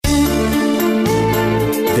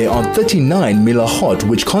are 39 milachot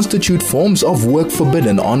which constitute forms of work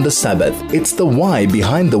forbidden on the Sabbath. It's the why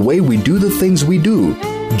behind the way we do the things we do.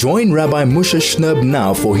 Join Rabbi Moshe Shnerb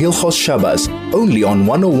now for Hilchos Shabbos, only on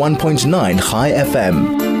 101.9 Chai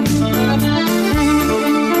FM.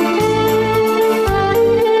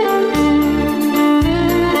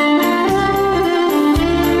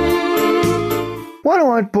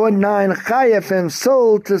 101.9 Chai FM,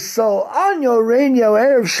 soul to soul, on your radio,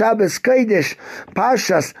 Erev Shabbos Kodesh,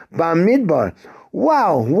 Parshat Bamidbar.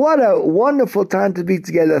 Wow, what a wonderful time to be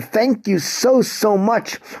together. Thank you so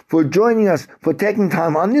much for joining us, for taking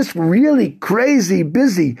time on this really crazy,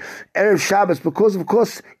 busy Erev Shabbos, because of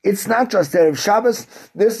course, it's not just Erev Shabbos.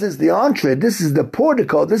 This is the entree, this is the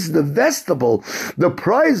portico, this is the vestibule, the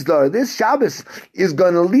prize door. This Shabbos is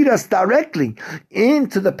going to lead us directly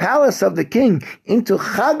into the palace of the king, into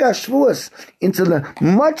Chag HaShavuos, into the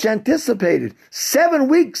much anticipated 7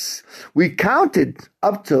 weeks we counted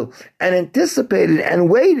up to and anticipated and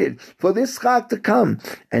waited for this Chag to come.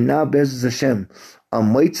 And now, Be'ez Hashem,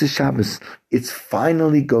 on Motzei Shabbos, it's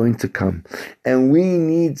finally going to come. And we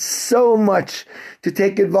need so much to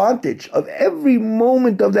take advantage of every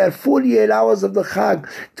moment of that 48 hours of the Chag,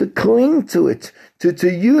 to cling to it, to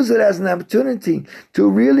use it as an opportunity, to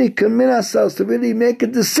really commit ourselves, to really make a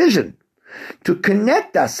decision, to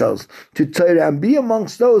connect ourselves to Torah and be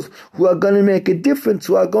amongst those who are going to make a difference,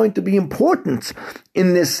 who are going to be important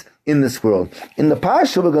in this world. In the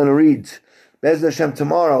Parsha we're going to read, Be'ez Hashem,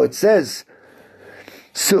 tomorrow, it says,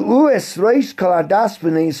 take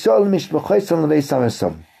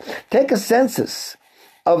a census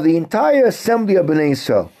of the entire assembly of Bnei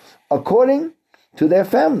Yisrael according to their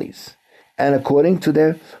families and according to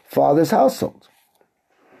their father's household.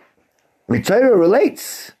 The Torah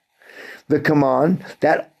relates the command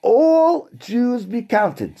that all Jews be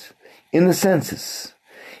counted in the census.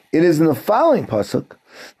 It is in the following pasuk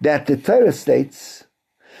that the Torah states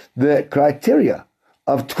the criteria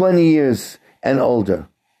of 20 years and older.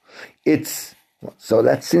 So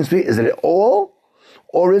that seems to be, is it all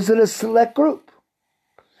or is it a select group?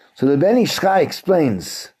 So the Ben Ish Chai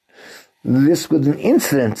explains this with an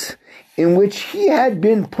incident in which he had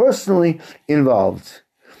been personally involved.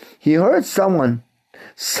 He heard someone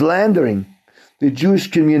slandering the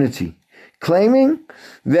Jewish community, claiming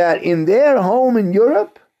that in their home in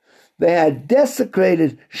Europe, they had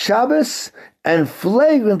desecrated Shabbos and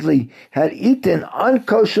flagrantly had eaten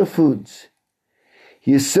unkosher foods.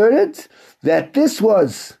 He asserted that this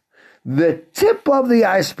was the tip of the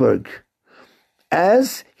iceberg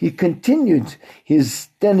as he continued his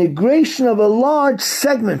denigration of a large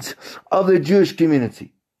segment of the Jewish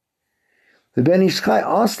community. The Ben Ish Chai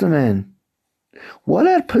asked the man what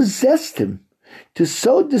had possessed him to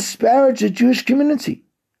so disparage the Jewish community.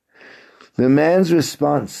 The man's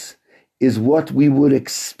response is what we would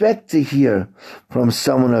expect to hear from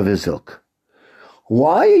someone of his ilk.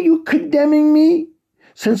 Why are you condemning me?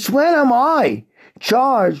 Since when am I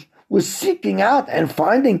charged with seeking out and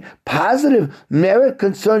finding positive merit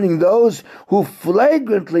concerning those who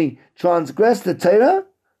flagrantly transgress the Torah?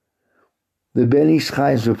 The Ben Ish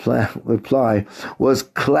Chai's reply was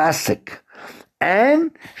classic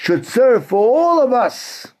and should serve for all of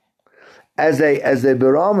us as a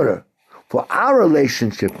barometer for our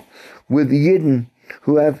relationship with the Yidden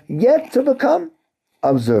who have yet to become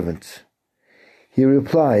observant. He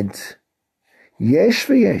replied, Yesh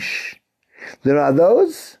v'yesh. There are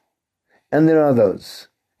those and there are those.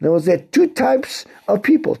 In other words, there are two types of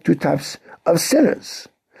people, two types of sinners.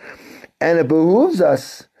 And it behooves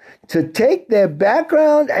us to take their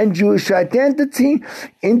background and Jewish identity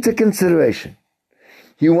into consideration.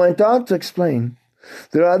 He went on to explain,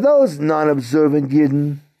 there are those non-observant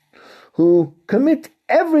Yidden who commit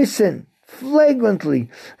every sin flagrantly,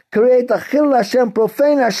 create a chil Hashem,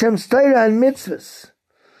 profane Hashem's Torah and mitzvahs.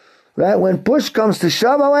 Right? When push comes to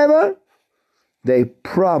shove, however, they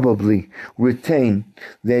probably retain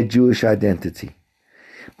their Jewish identity.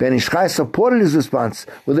 Ben Ish Chai supported his response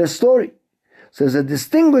with a story. Says a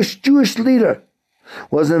distinguished Jewish leader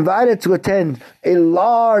was invited to attend a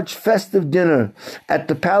large festive dinner at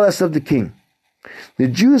the palace of the king. The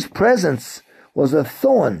Jew's presence was a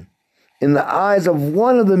thorn in the eyes of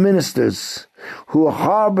one of the ministers who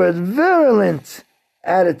harbored virulent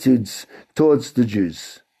attitudes towards the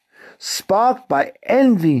Jews. Sparked by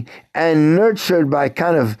envy and nurtured by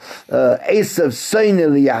kind of Esav Soiner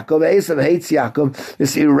Yaakov, Esav hates Yaakov,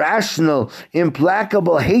 this irrational,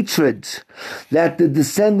 implacable hatred that the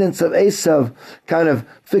descendants of Esav kind of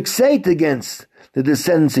fixate against the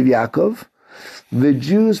descendants of Yaakov, the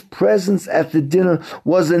Jews' presence at the dinner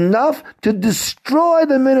was enough to destroy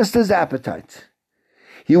the minister's appetite.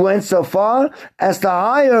 He went so far as to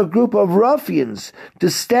hire a group of ruffians to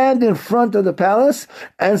stand in front of the palace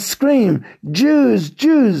and scream, "Jews,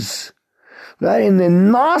 Jews," right, in the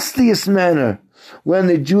nastiest manner when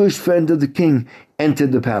the Jewish friend of the king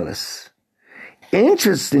entered the palace.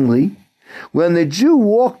 Interestingly, when the Jew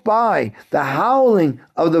walked by the howling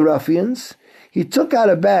of the ruffians, he took out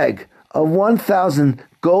a bag of 1,000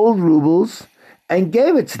 gold rubles and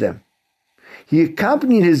gave it to them. He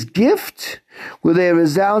accompanied his gift with a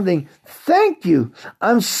resounding, "Thank you.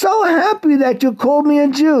 I'm so happy that you called me a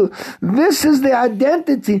Jew. This is the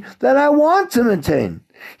identity that I want to maintain."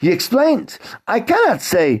 He explained, "I cannot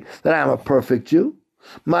say that I'm a perfect Jew.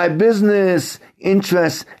 My business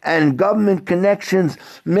interests and government connections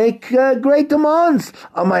make great demands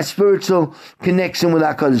on my spiritual connection with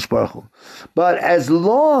HaKadosh Baruch Hu. But as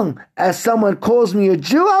long as someone calls me a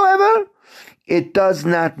Jew, however, it does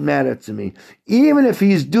not matter to me, even if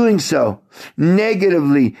he's doing so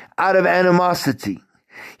negatively out of animosity.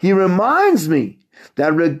 He reminds me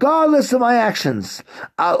that regardless of my actions,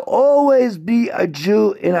 I'll always be a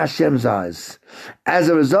Jew in Hashem's eyes. As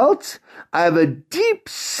a result, I have a deep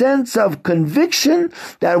sense of conviction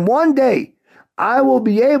that one day I will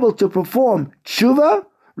be able to perform tshuva,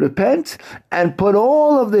 repent, and put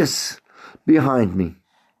all of this behind me."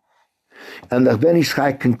 And the Ben Ish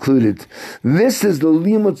Chai concluded, this is the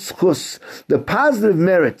limud zchus, the positive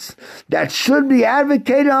merits that should be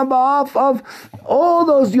advocated on behalf of all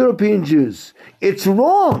those European Jews. It's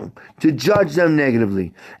wrong to judge them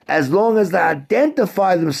negatively. As long as they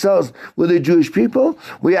identify themselves with the Jewish people,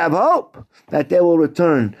 we have hope that they will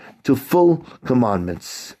return to full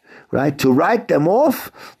commandments. Right? To write them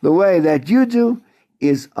off the way that you do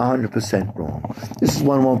is 100% wrong. This is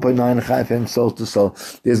 101.9 Chai FM, Soul to Soul.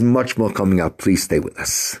 There's much more coming up. Please stay with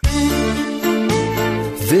us.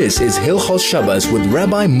 This is Hilchos Shabbos with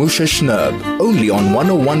Rabbi Moshe Shnerb, only on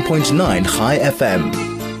 101.9 Chai FM.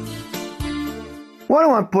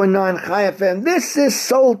 101.9 Chai FM. This is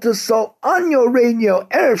Soul to Soul on your radio,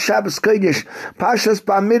 Erev Shabbos Kodesh, Parshat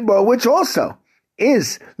Bamidbar, which also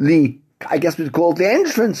is I guess we'd call it the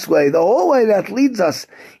entranceway, the hallway that leads us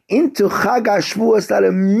into Chag HaShavuos that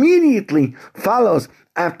immediately follows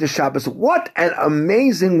after Shabbos. What an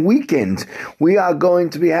amazing weekend we are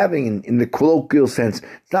going to be having in the colloquial sense.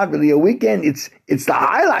 It's not really a weekend, it's the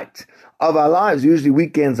highlight of our lives. Usually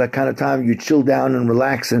weekends are kind of time you chill down and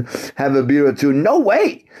relax and have a beer or two. No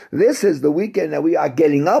way! This is the weekend that we are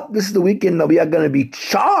getting up. This is the weekend that we are going to be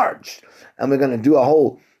charged. And we're going to do a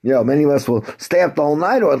whole, many of us will stay up the whole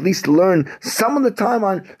night or at least learn some of the time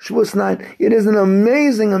on Shavuos night. It is an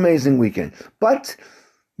amazing, amazing weekend. But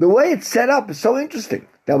the way it's set up is so interesting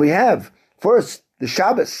that we have first the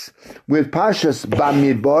Shabbos with Parshat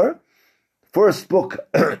Bamidbar, first book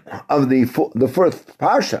of the first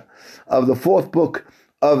Parsha of the fourth book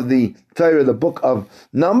of the Torah, the book of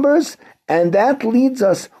Numbers, and that leads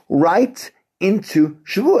us right into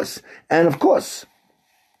Shavuos. And of course,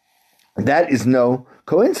 that is no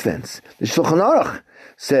coincidence. The Shulchan Aruch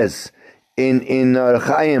says in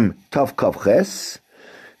Chaim Tov Kav Ches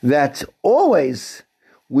that always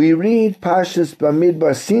we read Parshas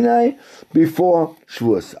Bamidbar Sinai before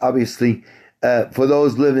Shavuos. Obviously, for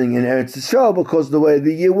those living in Eretz Yisrael, because the way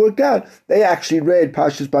the year worked out, they actually read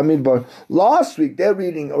Parshas Bamidbar last week. They're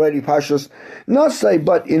reading already Parshas Nosai,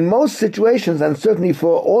 but in most situations, and certainly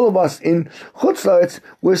for all of us in Chutz La'aretz,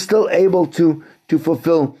 we're still able to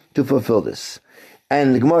fulfill this.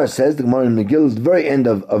 And the Gemara says, the Gemara in Megillah, the very end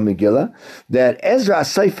of Megillah, that Ezra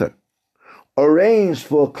Sefer arranged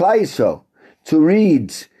for Klal Yisrael to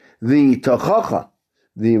read the Tochacha,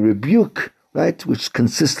 the rebuke, right, which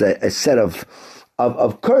consists of a set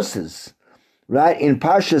of curses, right, in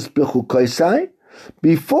Parshas B'chukoisai,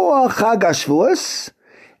 before Chag HaShavuos,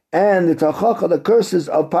 and the Tochacha, the curses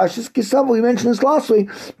of Parshas Kisava, we mentioned this last week,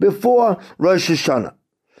 before Rosh Hashanah.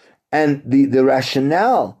 And the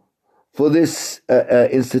rationale for this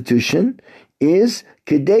institution is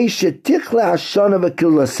Kedei Shetichla Hashana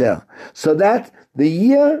V'Kil, so that the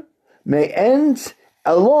year may end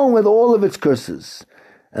along with all of its curses.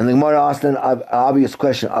 And the Gemara asked an obvious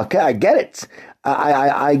question. Okay, I get it.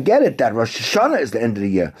 I get it that Rosh Hashanah is the end of the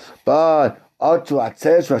year. But Otu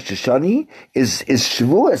Atzeres Rosh Hashanah is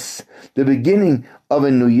Shavuos, the beginning of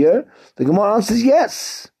a new year. The Gemara answers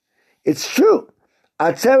yes. It's true.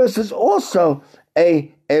 Atzeres is also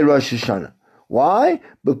a Rosh Hashanah. Why?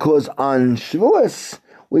 Because on Shavuos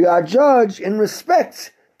we are judged in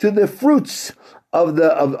respect to the fruits of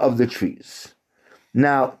the trees.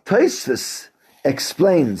 Now, Tosfos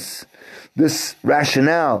explains this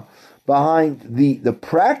rationale behind the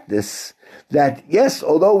practice that yes,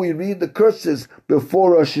 although we read the curses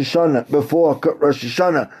before Rosh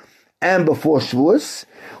Hashanah, and before Shavuos,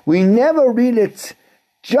 we never read it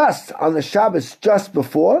just on the Shabbos, just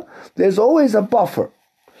before. There's always a buffer.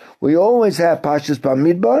 We always have Parshas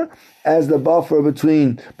Bamidbar as the buffer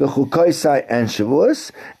between the Chukaisai and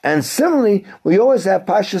Shavuos, and similarly, we always have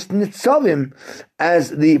Parshas Nitzavim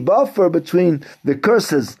as the buffer between the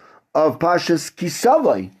curses of Parshas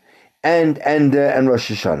Kisavai and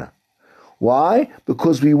Rosh Hashanah. Why?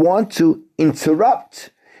 Because we want to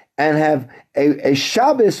interrupt and have a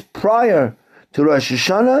Shabbos prior to Rosh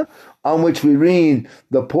Hashanah on which we read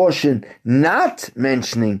the portion not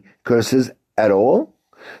mentioning curses at all,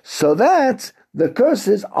 so that the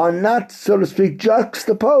curses are not, so to speak,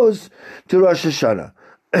 juxtaposed to Rosh Hashanah.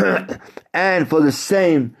 And for the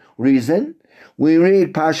same reason, we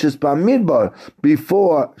read Parshas Bamidbar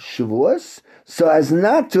before Shavuos, so as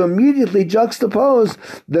not to immediately juxtapose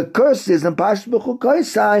the curses in Parshas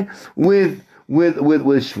B'chukaisai with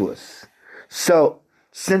Shavuos. So,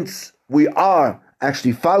 since we are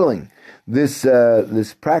actually following this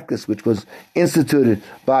practice which was instituted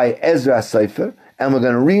by Ezra Sefer, and we're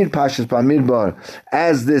going to read Parshas Bamidbar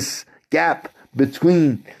as this gap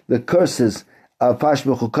between the curses of Parshas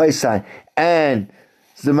B'chukaisai and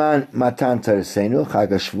Zaman Matan Teresenu, Chag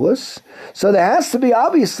HaShavuos. So there has to be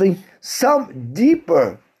obviously some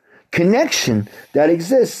deeper connection that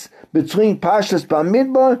exists between Parshas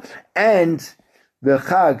Bamidbar and the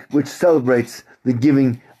Chag, which celebrates the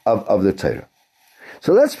giving of the Torah.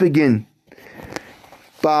 So let's begin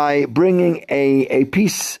by bringing a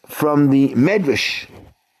piece from the Medrash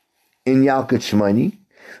in Yalkut Shmoni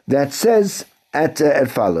that says at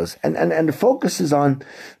follows, and the focus is on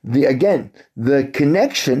the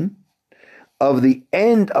connection of the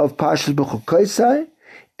end of Parshas B'chukaisai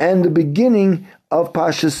and the beginning of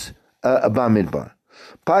Parshas Bamidbar.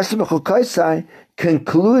 Parshas B'chukaisai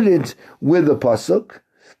concluded with the pasuk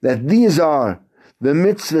that these are the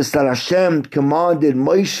mitzvahs that Hashem commanded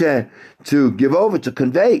Moshe to give over, to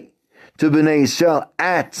convey to Bnei Yisrael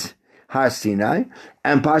at Har Sinai,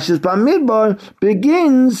 and Parshas Bamidbar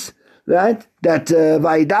begins that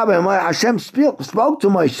Vayidaber Hashem spoke to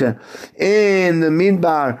Moshe in the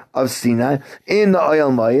Midbar of Sinai, in the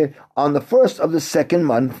Oyel Moed, on the first of the second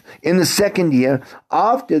month, in the second year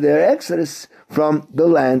after their exodus from the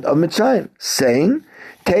land of Mitzrayim, saying,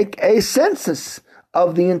 take a census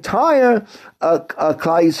of the entire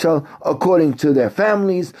Klal Yisrael according to their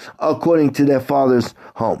families, according to their father's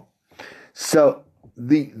home. So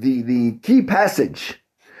the key passage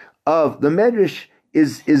of the Medrash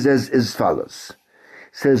is as follows.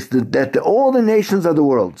 It says that all the nations of the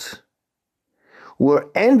world were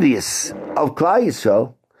envious of Klal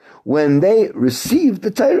Yisrael when they received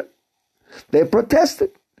the Torah. They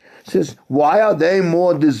protested. It says, why are they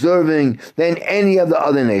more deserving than any of the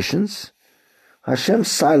other nations? Hashem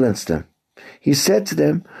silenced them. He said to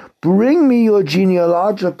them, bring me your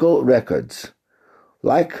genealogical records,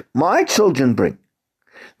 like my children bring.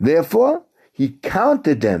 Therefore, he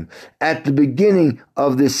counted them at the beginning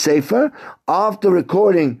of this Sefer, after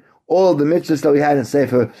recording all the mitzvahs that we had in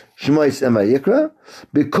Sefer Shmois and Vayikra,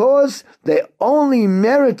 because they only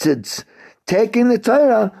merited taking the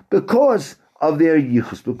Torah because of their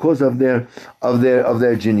yichus, because of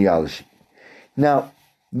their genealogy. Now,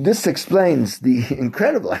 this explains the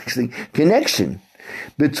incredible, connection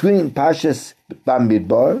between Parshas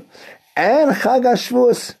Bamidbar and Chag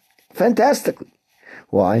HaShavuos fantastically.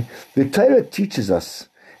 Why? The Torah teaches us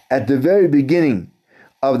at the very beginning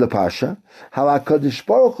of the Parsha how HaKadosh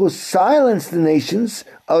Baruch Hu silenced the nations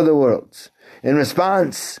of the world in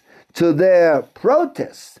response to their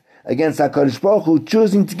protest against HaKadosh Baruch Hu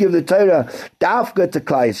choosing to give the Torah dafka to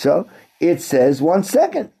Klal Yisrael. It says, 1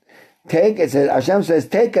 second. Hashem says,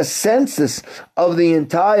 take a census of the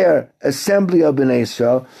entire assembly of Bnei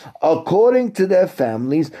Israel according to their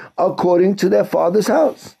families, according to their father's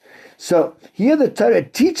house. So here the Torah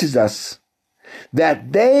teaches us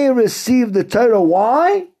that they received the Torah.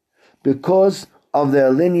 Why? Because of their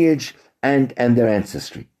lineage and their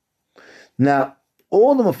ancestry. Now,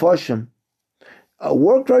 all the Mefarshim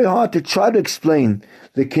worked very hard to try to explain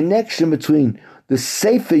the connection between the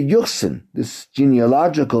Sefer Yuchsin, this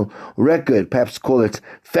genealogical record, perhaps call it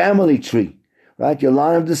family tree, right? Your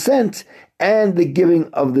line of descent, and the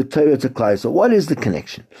giving of the Torah to Klal. So what is the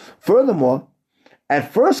connection? Furthermore,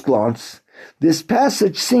 at first glance, this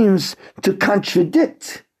passage seems to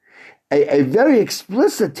contradict a very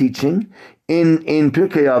explicit teaching in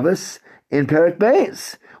Pirkei Avos, in Perek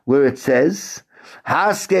Beis, where it says,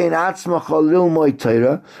 Haskein atzmacha lilmod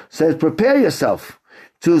Torah, says, prepare yourself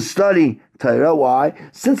to study Torah. Why?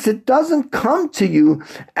 Since it doesn't come to you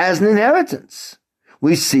as an inheritance.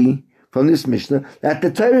 We see from this Mishnah that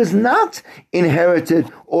the Torah is not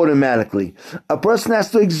inherited automatically. A person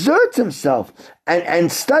has to exert himself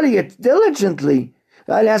and study it diligently.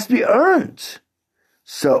 It has to be earned.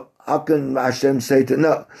 So how can Hashem say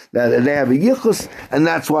no, that they have a yichus and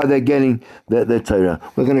that's why they're getting the Torah?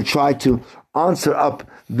 We're going to try to answer up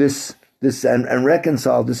this and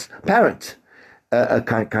reconcile this apparent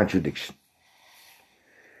contradiction.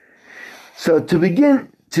 So to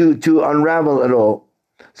begin to unravel it all,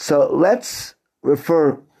 so let's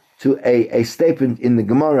refer to a statement in the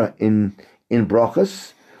Gemara in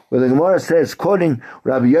Brachos, where the Gemara says, quoting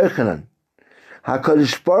Rabbi Yochanan,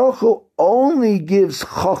 HaKadosh Baruch Hu only gives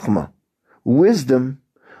chokhmah, wisdom,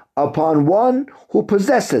 upon one who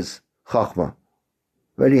possesses chokhmah.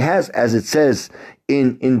 But he has, as it says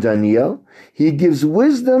in Daniel, he gives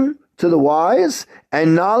wisdom to the wise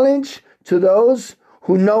and knowledge to those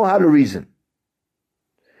who know how to reason.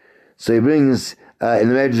 So he brings, in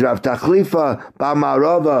the Medrash of Tachlifa,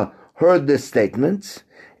 Bamidbar heard this statement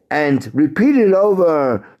and repeated it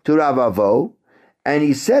over to Rav Avo, and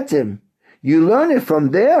he said to him, you learn it from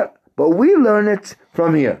there, but we learn it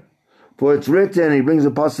from here. For it's written, he brings a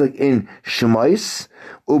pasuk in Shemais,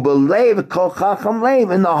 Ubelev kol chacham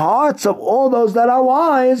leiv, in the hearts of all those that are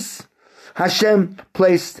wise, Hashem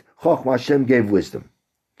placed chokhmah, Hashem gave wisdom.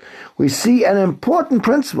 We see an important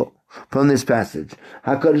principle from this passage.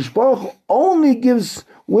 HaKadosh Baruch Hu only gives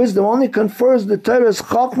wisdom, only confers the Torah's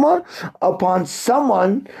chokhmah upon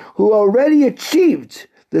someone who already achieved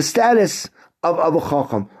the status of a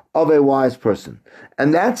chacham, of a wise person.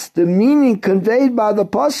 And that's the meaning conveyed by the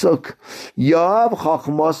pasuk, Yav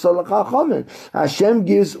chachmasa l'chachamim. Hashem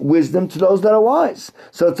gives wisdom to those that are wise.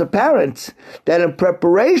 So it's apparent that in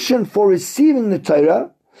preparation for receiving the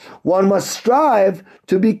Torah, one must strive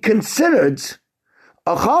to be considered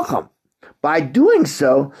a chacham. By doing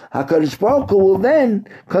so, HaKadosh Baruch Hu will then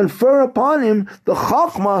confer upon him the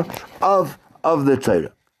chachmah of the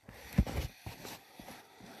Torah.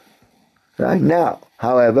 Right now,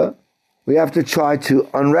 however, we have to try to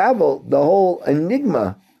unravel the whole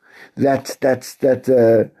enigma that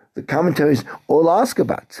the commentaries all ask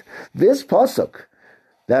about. This pasuk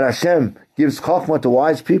that Hashem gives chokhmah to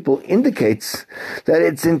wise people indicates that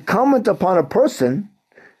it's incumbent upon a person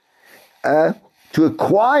to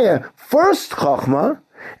acquire first chokhmah,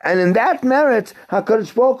 and in that merit,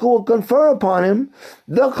 HaKadosh Baruch Hu will confer upon him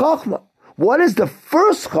the chokhmah. What is the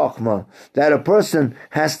first chokhmah that a person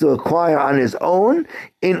has to acquire on his own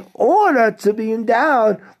in order to be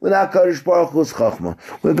endowed with HaKadosh Baruch Hu's chokhmah?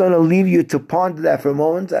 We're going to leave you to ponder that for a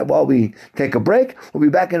moment while we take a break. We'll be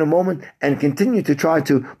back in a moment and continue to try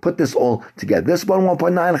to put this all together. This is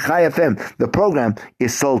 101.9 Chai FM. The program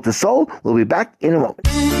is Soul to Soul. We'll be back in a moment.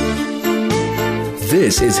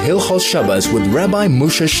 This is Hilchos Shabbos with Rabbi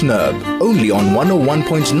Moshe Shnerb, only on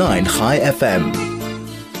 101.9 Chai FM.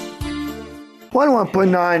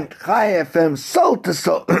 101.9 Chai FM, Soul to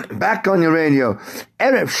Soul, back on your radio.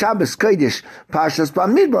 Erev Shabbos Kodesh, Parshat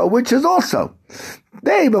Bamidbar, which is also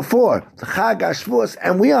day before the Chag HaShavuos,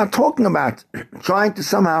 and we are talking about trying to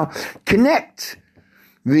somehow connect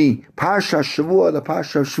the Parshat Shavuot, the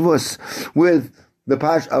Parshat Shavuos, with the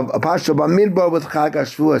Parshat Bamidbar with Chag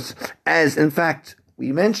HaShavuos, as in fact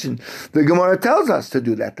we mentioned, the Gemara tells us to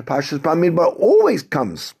do that. The Parshat Bamidbar always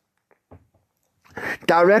comes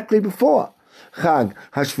directly before Chag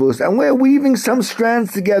HaShavuos, and we're weaving some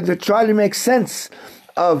strands together to try to make sense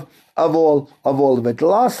of all of it. The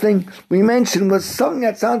last thing we mentioned was something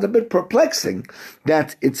that sounds a bit perplexing,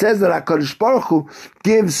 that it says that HaKadosh Baruch Hu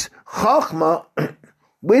gives Chachma,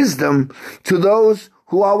 wisdom, to those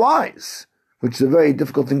who are wise, which is a very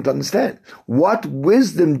difficult thing to understand. What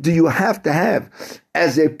wisdom do you have to have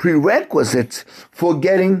as a prerequisite for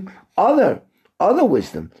getting other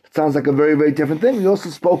wisdom? It sounds like a very, very different thing. We also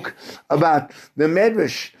spoke about the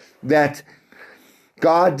Medrash that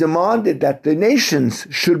God demanded that the nations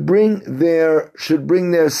should bring their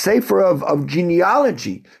sefer of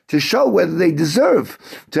genealogy to show whether they deserve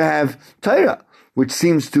to have Torah, which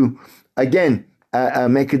seems to again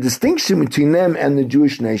make a distinction between them and the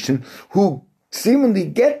Jewish nation, who seemingly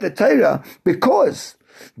get the Torah because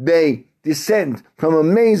they descend from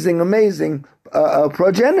amazing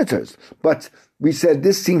progenitors. But we said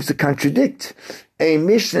this seems to contradict a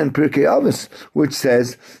Mishnah in Pirkei Avos, which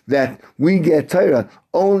says that we get Torah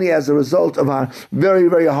only as a result of our very,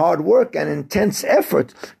 very hard work and intense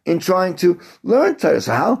effort in trying to learn Torah.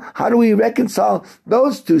 So how do we reconcile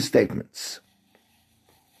those two statements?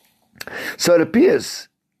 So it appears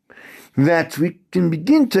that we can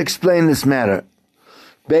begin to explain this matter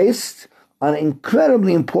based an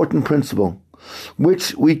incredibly important principle,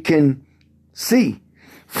 which we can see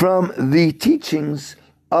from the teachings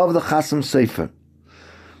of the Chasam Sofer,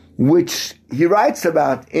 which he writes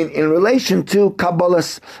about in relation to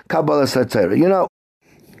Kabbalah's HaTorah. You know,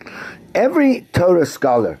 every Torah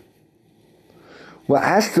scholar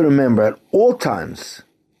has to remember at all times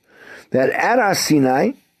that at Har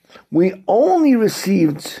Sinai, we only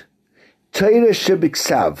received Torah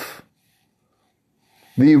Shebiksav,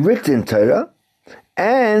 the written Torah,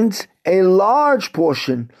 and a large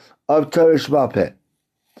portion of Torah Sheba'al Peh.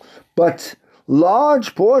 But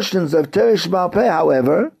large portions of Torah Sheba'al Peh,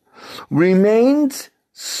 however, remained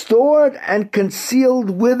stored and concealed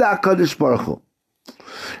with HaKadosh Baruch Hu.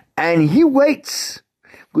 And he waits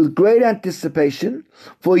with great anticipation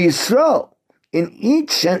for Yisrael in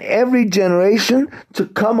each and every generation to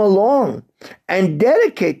come along and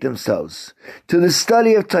dedicate themselves to the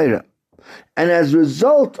study of Torah. And as a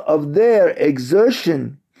result of their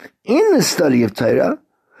exertion in the study of Torah,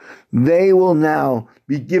 they will now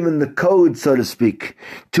be given the code, so to speak,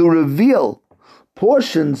 to reveal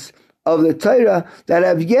portions of the Torah that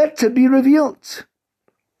have yet to be revealed.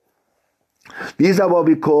 These are what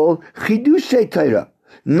we call Chidushei Torah,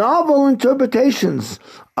 novel interpretations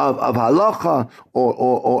of halacha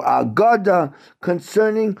or agada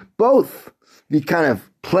concerning both the kind of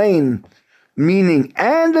plain meaning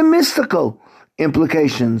and the mystical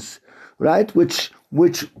implications, right? Which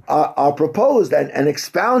are proposed and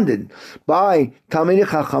expounded by Talmidei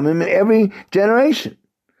Chachamim in every generation,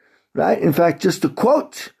 right? In fact, just to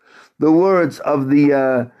quote the words of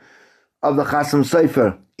the Chasam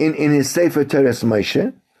Sofer in his Sefer Teres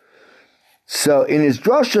Moshe. So in his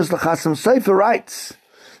drashas, the Chasam Sofer writes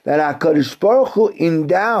that HaKadosh Baruch Hu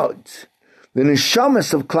endowed the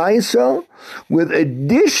neshamas of Klal Yisrael with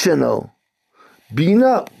additional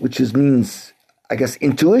bina, which means, I guess,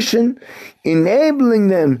 intuition, enabling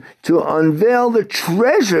them to unveil the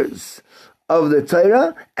treasures of the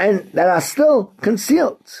Torah and that are still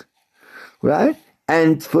concealed, right?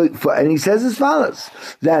 And and he says as follows,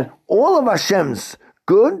 that all of Hashem's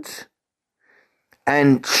goods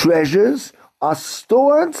and treasures are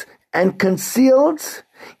stored and concealed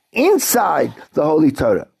inside the Holy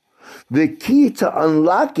Torah. The key to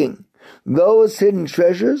unlocking those hidden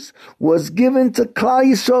treasures was given to Klal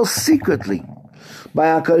Yisrael secretly by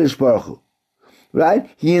HaKadosh Baruch Hu. Right?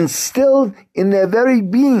 He instilled in their very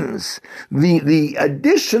beings the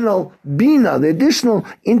additional bina, the additional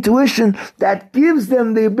intuition that gives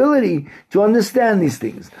them the ability to understand these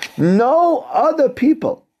things. No other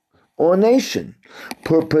people or nation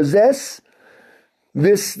possess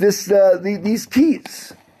these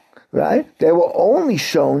keys. Right? They were only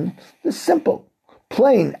shown the simple,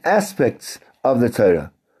 plain aspects of the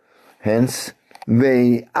Torah. Hence,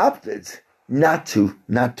 they opted not to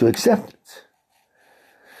accept it.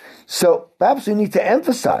 So perhaps we need to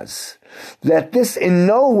emphasize that this in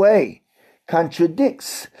no way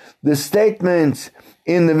contradicts the statement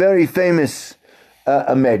in the very famous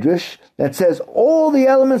Medrash that says all the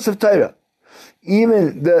elements of Torah,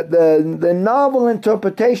 even the novel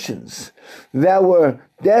interpretations that were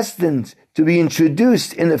destined to be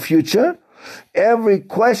introduced in the future, every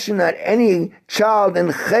question that any child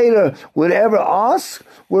in Cheder would ever ask,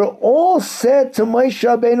 were all said to Moshe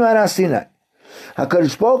Rabbeinu at Har Sinai.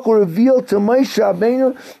 HaKadosh Baruch Hu revealed to Moshe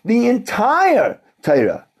Rabbeinu the entire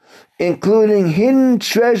Torah, including hidden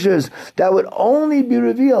treasures that would only be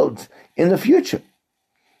revealed in the future.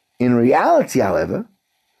 In reality, however,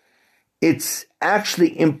 it's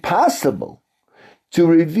actually impossible to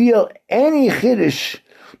reveal any Chiddush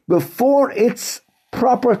before its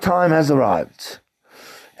proper time has arrived.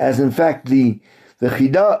 As in fact, the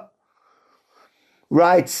Chidah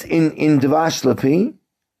writes in Dvash Lapi,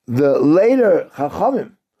 the later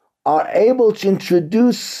Chachamim are able to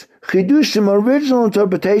introduce Chidushim, original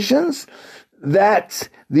interpretations, that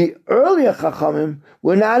the earlier Chachamim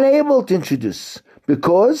were not able to introduce,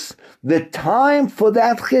 because the time for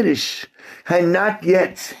that Chiddush had not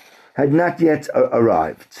yet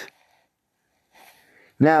arrived.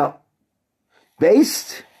 Now,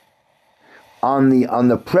 based on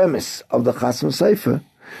the premise of the Chasam Sofer,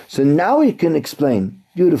 so now we can explain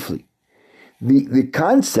beautifully the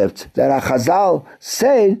concept that Chazal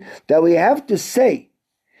said that we have to say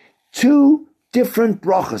two different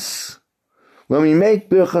brachas when we make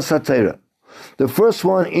Birchas HaTorah. The first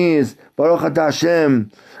one is Baruch Atah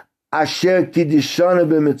Hashem Asher Kiddishanu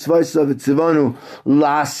b'mitzvaysav v'tzivanu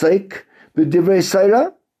la'asek b'divrei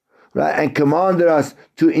Torah, right, and commanded us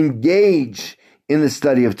to engage in the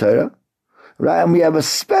study of Torah, right, and we have a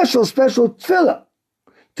special tefillah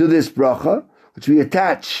to this bracha, which we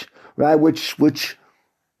attach, right, which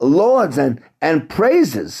lauds and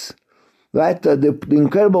praises, right? The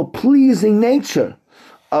incredible pleasing nature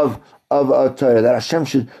of Torah, that Hashem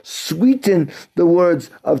should sweeten the words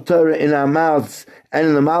of Torah in our mouths and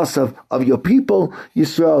in the mouths of your people,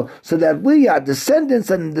 Yisrael, so that we are descendants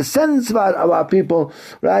and descendants of our people,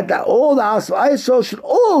 right? That all the house of Israel should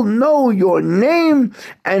all know your name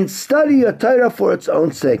and study your Torah for its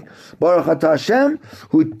own sake. Baruch atah Hashem,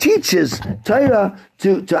 who teaches Torah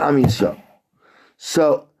to Am Yisrael.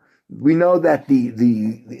 So we know that in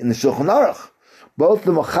the Shulchan Aruch, both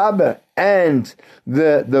the Mechaber and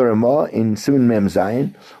the Ramah in Siman Mem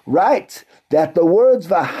Zayin write that the words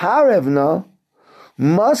V'harevna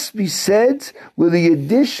must be said with the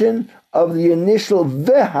addition of the initial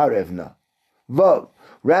V'harevna, Vav,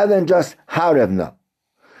 rather than just Harevna.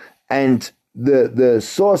 And the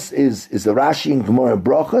source is the Rashi in Gemara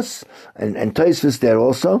Brachos and Tosfos there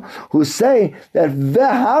also, who say that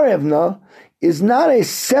V'harevna is not a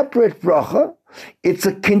separate bracha, it's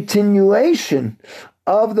a continuation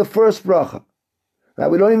of the first bracha. Right?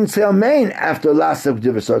 We don't even say Amen after Lasav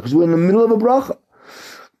Divrei because we're in the middle of a bracha.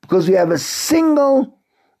 Because we have a single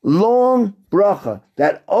long bracha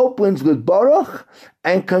that opens with Baruch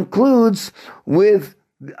and concludes with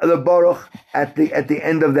the Baruch at the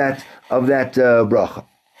end of that bracha.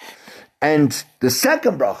 And the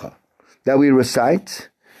second bracha that we recite,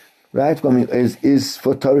 right, is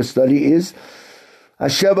for Torah study is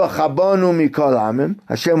Hashem who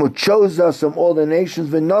chose us from all the nations,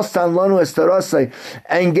 v'nosan lanu es Torah,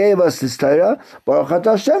 and gave us His Torah. Baruch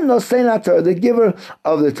atah Hashem nosein Torah, the giver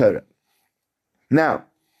of the Torah. Now,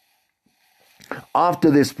 after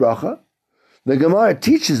this bracha, the Gemara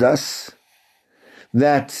teaches us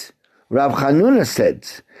that Rav Chanuna said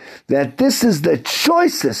that this is the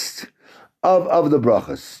choicest of the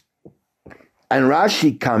brachas. And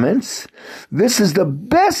Rashi comments, this is the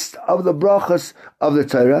best of the brachas of the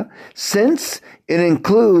Torah, since it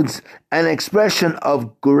includes an expression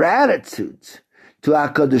of gratitude to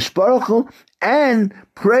HaKadosh Baruch Hu and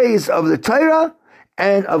praise of the Torah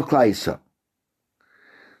and of Klal Yisrael.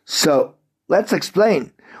 So let's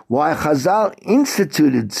explain why Chazal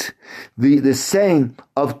instituted the saying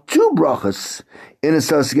of two brachas in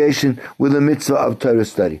association with the mitzvah of Torah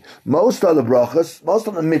study. Most of the brachas, most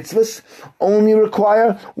of the mitzvahs only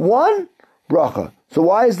require one bracha. So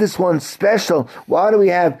why is this one special? Why do we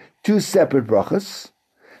have two separate brachas?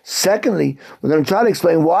 Secondly, we're going to try to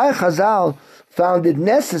explain why Chazal found it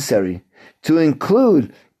necessary to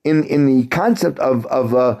include in the concept of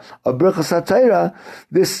Birchas HaTorah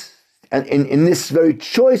this. And in this very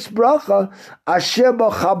choice bracha, Asher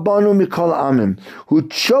b'chabanu mikol amim, who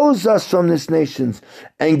chose us from these nations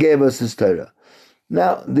and gave us His Torah.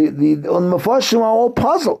 Now, the Mefarshim are all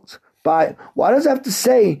puzzled by why does it have to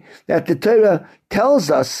say that the Torah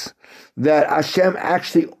tells us that Hashem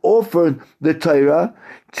actually offered the Torah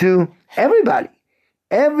to everybody.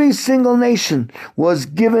 Every single nation was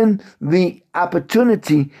given the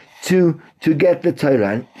opportunity to get the Torah.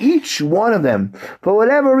 And each one of them, for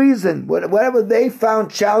whatever reason, whatever they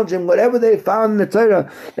found challenging, whatever they found in the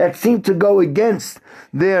Torah that seemed to go against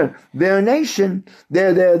their nation,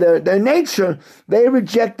 their nature, they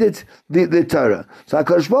rejected the Torah. So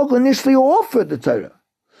HaKadosh Baruch Hu initially offered the Torah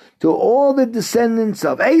to all the descendants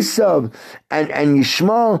of Esav and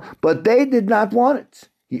Yishmael, but they did not want it.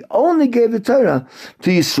 He only gave the Torah to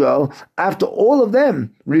Yisrael after all of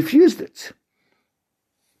them refused it.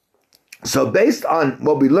 So based on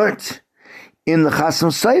what we learned in the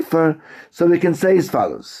Chasam Sofer, so we can say as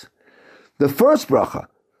follows. The first bracha,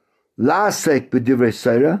 La'asek b'divrei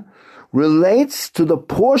Torah, relates to the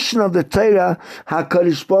portion of the Torah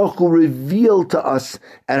HaKadosh Baruch Hu revealed to us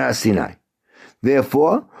at Har Sinai.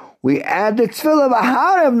 Therefore, we add the tefillah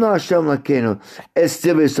v'harevna Hashem Lakeinu es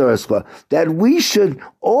divrei Torah, that we should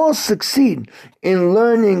all succeed in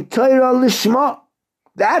learning Torah lishma.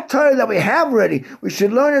 That Torah that we have already, we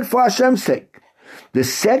should learn it for Hashem's sake. The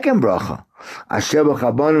second bracha, Asher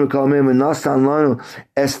b'chabanu mikol amim v'nosan lanu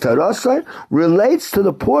es Torah, relates to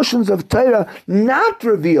the portions of Torah not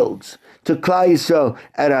revealed to Klal Yisrael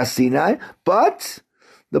at Har Sinai, but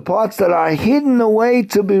the parts that are hidden away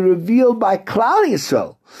to be revealed by Klal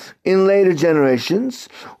Yisrael in later generations,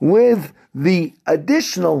 with the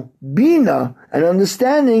additional bina and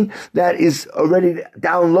understanding that is already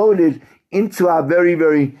downloaded into our very,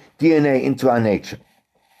 very DNA, into our nature.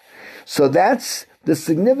 So that's the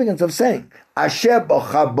significance of saying, Asher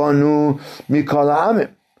b'chabanu mikol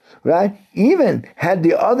ha'amim, right? Even had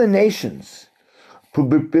the other nations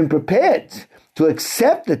been prepared to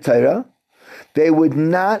accept the Torah, they would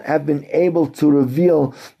not have been able to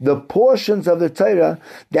reveal the portions of the Torah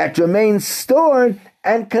that remain stored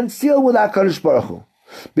and concealed with HaKadosh Baruch Hu.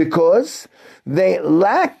 because they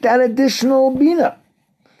lacked that additional bina.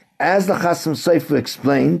 As the Chasam Sofer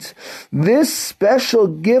explained, this special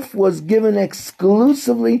gift was given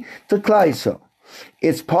exclusively to Klal Yisrael.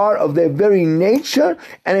 It's part of their very nature,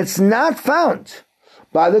 and it's not found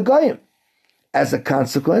by the Goyim. As a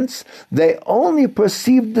consequence, they only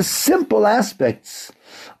perceived the simple aspects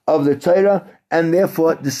of the Torah and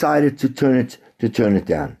therefore decided to turn it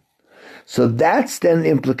down. So that's then the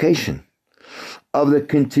implication of the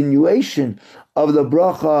continuation of the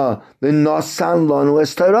bracha, the Nasan Lanu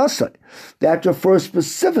Es Torasai. That refers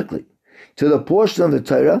specifically to the portion of the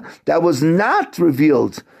Torah that was not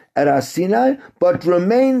revealed at Har Sinai, but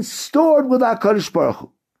remained stored with HaKadosh Baruch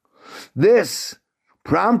Hu. This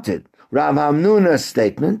prompted Rav Hamnuna's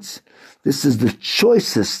statement, this is the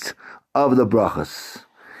choicest of the brachas.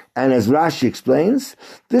 And as Rashi explains,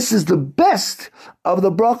 this is the best of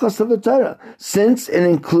the brachas of the Torah, since it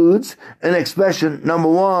includes an expression, number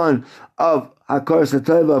one, of HaKadosh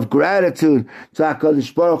HaTorah, of gratitude to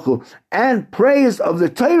HaKadosh Baruch Hu, and praise of the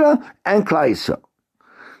Torah and Klal Yisrael.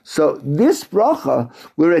 So this bracha,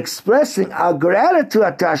 we're expressing our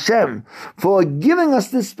gratitude to Hashem for giving us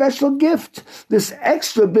this special gift, this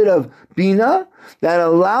extra bit of bina that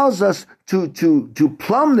allows us to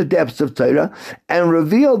plumb the depths of Torah and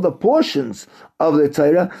reveal the portions of the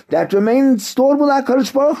Torah that remain stored with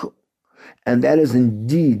HaKadosh Baruch Hu. And that is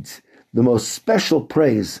indeed the most special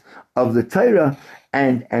praise of the Torah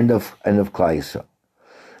and of Klal Yisrael.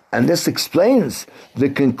 And this explains the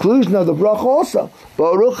conclusion of the bracha also.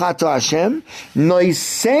 Baruch atah Hashem,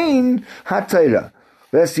 noisein haTorah.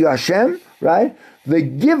 Bless you Hashem, right? The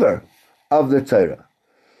giver of the Torah.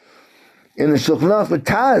 In the Shulchan Aruch, the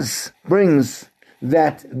Taz brings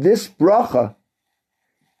that this bracha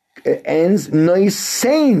ends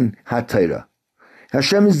noisein haTorah.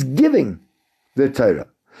 Hashem is giving the Torah.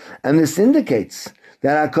 And this indicates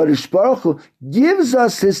that HaKadosh Baruch Hu gives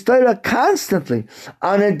us His Torah constantly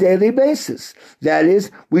on a daily basis. That is,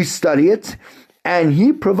 we study it, and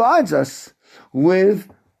He provides us with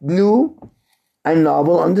new and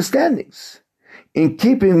novel understandings. In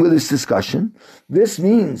keeping with this discussion, this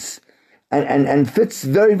means, and fits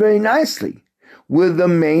very, very nicely with the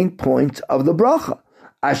main point of the bracha.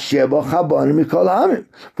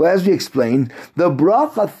 For as we explained, the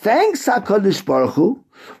bracha thanks HaKadosh Baruch Hu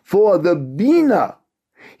for the bina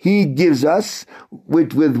He gives us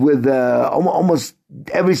with almost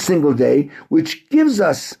every single day, which gives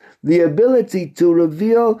us the ability to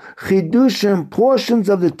reveal chidushim, portions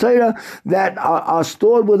of the Torah that are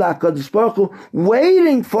stored with HaKadosh Baruch Hu,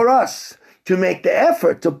 waiting for us to make the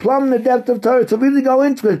effort to plumb the depth of Torah, to really go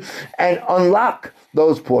into it and unlock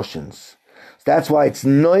those portions. That's why it's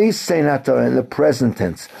noisein haTorah in the present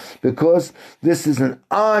tense, because this is an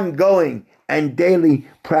ongoing and daily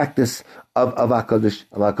practice of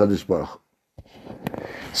HaKadosh Baruch Hu.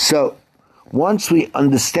 So, once we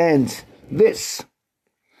understand this,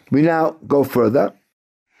 we now go further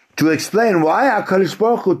to explain why HaKadosh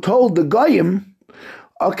Baruch Hu told the Goyim,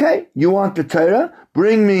 okay, you want the Torah?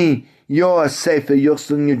 Bring me your Sefer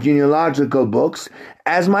Yuchsin, your genealogical books,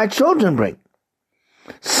 as my children bring.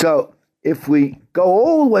 So, if we go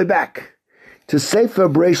all the way back to Sefer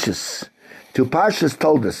Bereshis, to Parshat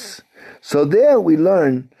told us, so there we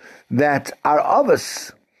learn that our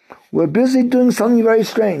Avos were busy doing something very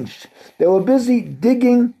strange. They were busy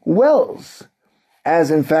digging wells,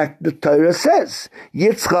 as in fact the Torah says.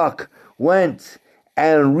 Yitzchak went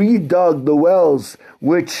and redug the wells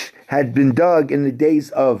which had been dug in the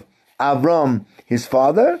days of Avram, his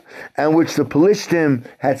father, and which the Pelishtim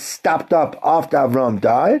had stopped up after Avram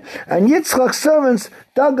died. And Yitzchak's servants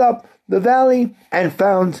dug up the valley and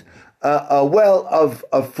found a well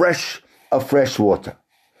of fresh water.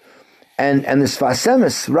 And the Sfas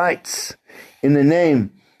Emes writes in the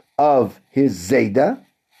name of his Zayda,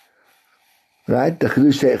 right, the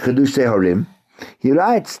Chedushay Horim, he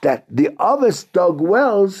writes that the Avos dug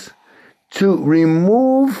wells to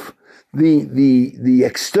remove the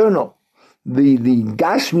external, the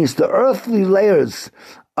gashmis, the earthly layers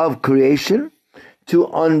of creation, to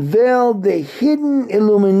unveil the hidden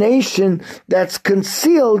illumination that's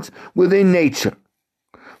concealed within nature.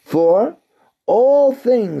 For all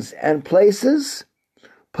things and places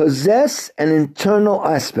possess an internal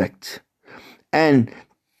aspect. And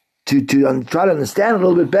to try to understand a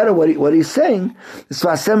little bit better what he's saying, the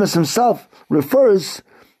Sfas Emes himself refers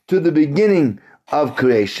to the beginning of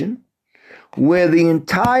creation, where the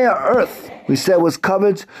entire earth, we said, was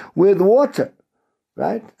covered with water,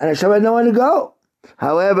 right? And Hashem had nowhere to go.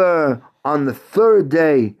 However, on the third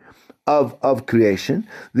day of creation,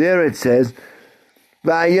 there it says,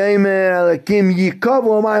 Let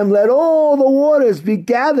all the waters be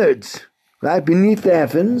gathered, right, beneath the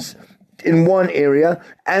heavens in one area,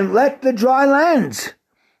 and let the dry land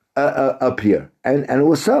appear. And it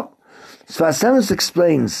was so. Sfas Emes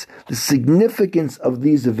explains the significance of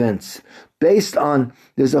these events based on,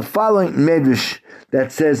 there's a following medrash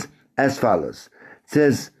that says as follows. It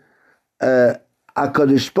says,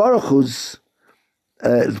 HaKadosh Baruch Hu's,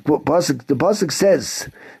 the Pasuk says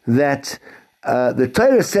that the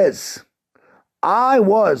Torah says, I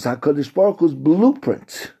was HaKadosh Baruch Hu's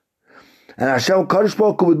blueprint. And Hashem HaKadosh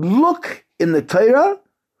Baruch Hu would look in the Torah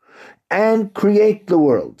and create the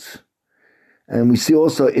world. And we see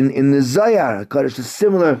also in the Zayar, HaKadosh,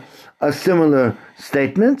 a similar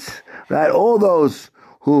statement, right? All those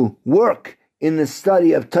who work in the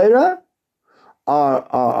study of Torah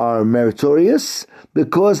are meritorious,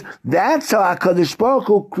 because that's how HaKadosh Baruch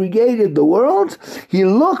Hu created the world. He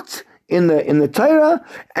looked in the Torah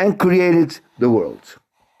and created the world.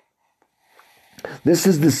 This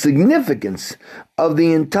is the significance of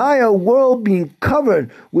the entire world being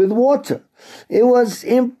covered with water. It was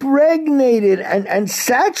impregnated and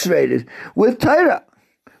saturated with Torah,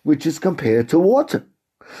 which is compared to water.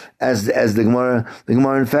 As the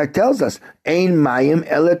Gemara in fact tells us, Ein mayim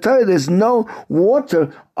ele Torah. There's no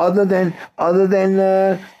water other than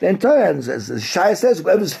Torah. And as the Shai says,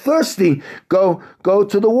 whoever's thirsty, go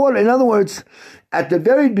to the water. In other words, at the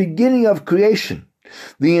very beginning of creation,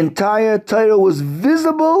 the entire Torah was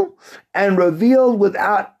visible and revealed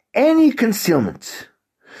without any concealment.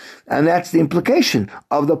 And that's the implication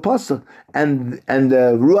of the pasuk. And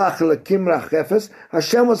the Ruach Elokim Rachefes,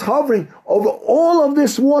 Hashem was hovering over all of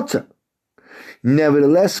this water.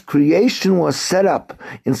 Nevertheless, creation was set up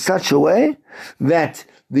in such a way that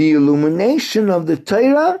the illumination of the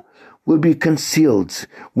Torah would be concealed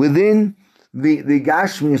within the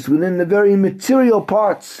Gashmius, within the very material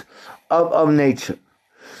parts of nature.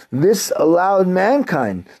 This allowed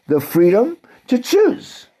mankind the freedom to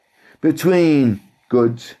choose between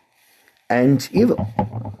good and evil.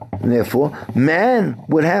 And therefore, man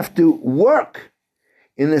would have to work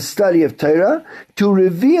in the study of Torah to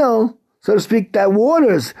reveal, so to speak, the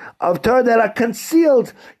waters of Torah that are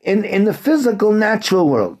concealed in the physical, natural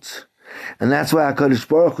world. And that's why HaKadosh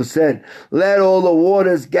Baruch Hu said, let all the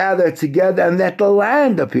waters gather together and let the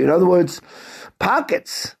land appear. In other words,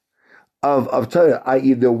 pockets of Torah,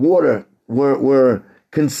 i.e. the water, were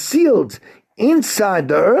concealed inside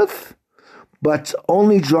the earth, but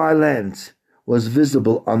only dry land was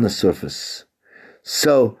visible on the surface.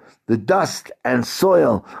 So the dust and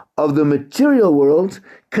soil of the material world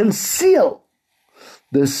conceal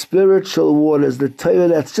the spiritual waters, the Torah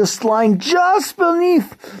that's just lying just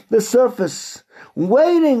beneath the surface,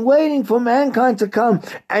 waiting for mankind to come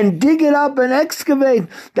and dig it up and excavate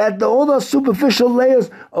all those superficial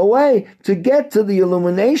layers away to get to the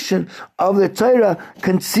illumination of the Torah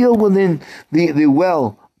concealed within the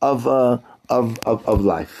well of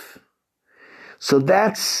life. So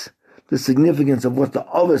that's the significance of what the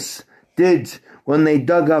Avos did when they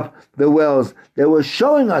dug up the wells. They were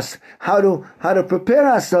showing us how to prepare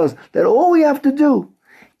ourselves, that all we have to do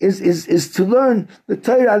is to learn the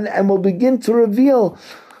Torah, and we'll begin to reveal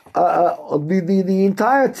the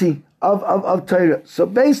entirety of Torah. So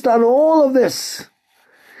based on all of this,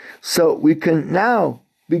 so we can now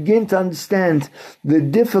begin to understand the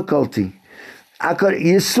difficulty.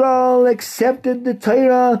 Yisrael accepted the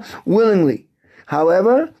Torah willingly.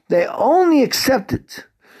 However, they only accepted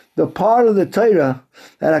the part of the Torah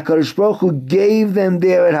that HaKadosh Baruch Hu gave them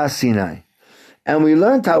there at HaSinai. And we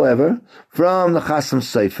learned, however, from the Chasam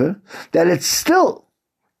Sofer, that it's still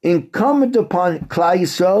incumbent upon Klal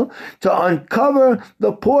Yisrael to uncover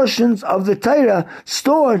the portions of the Torah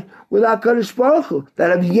stored with HaKadosh Baruch Hu that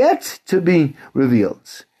have yet to be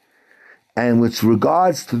revealed. And with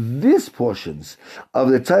regards to these portions of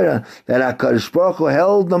the Torah, that HaKadosh Baruch Hu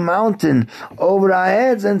held the mountain over our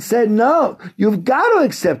heads and said, no, you've got to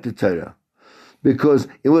accept the Torah. Because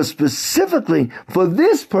it was specifically for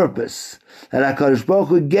this purpose that HaKadosh Baruch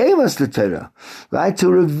Hu gave us the Torah, right? To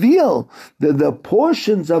reveal the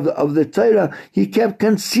portions of the Torah He kept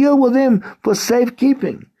concealed with Him for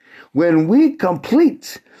safekeeping. When we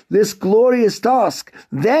complete this glorious task,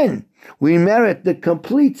 then we merit the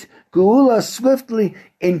complete Geula swiftly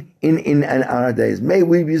in our days. May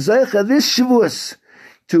we be zeicha this Shavuos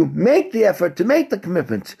to make the effort, to make the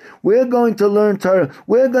commitment. We're going to learn Torah.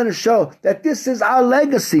 We're going to show that this is our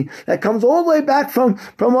legacy that comes all the way back from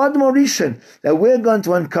Adam Rishon, that we're going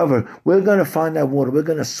to uncover. We're going to find that water. We're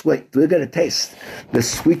going to sweat. We're going to taste the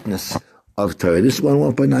sweetness of Torah. This is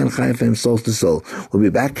 101.9 Chai FM, Soul to Soul. We'll be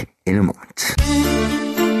back in a moment.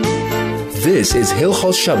 This is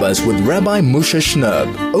Hilchos Shabbos with Rabbi Moshe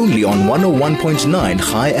Shnerb, only on 101.9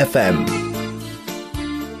 Chai FM.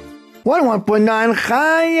 101.9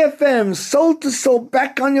 Chai FM, soul to soul,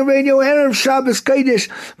 back on your radio, Erev Shabbos Kodesh,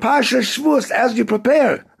 Parshat Shavuot, as you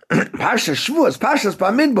prepare. Parshat Shavuot, Parshat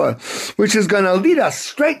Bamidbar, which is going to lead us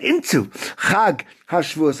straight into Chag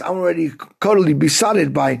HaShavuos. I'm already totally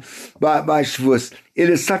besotted by Shavuos. It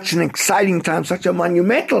is such an exciting time, such a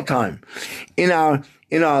monumental time in our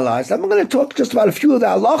lives. I'm going to talk just about a few of the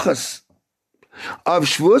halachas of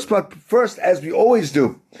Shavuos, but first, as we always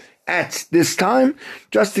do at this time,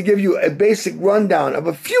 just to give you a basic rundown of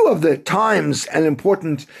a few of the times and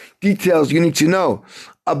important details you need to know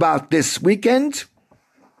about this weekend.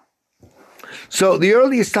 So the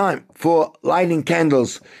earliest time for lighting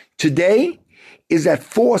candles today is at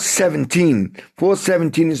 4:17.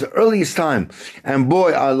 4:17 is the earliest time. And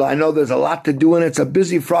boy, I know there's a lot to do, and it's a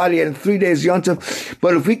busy Friday and 3 days Yom Tov.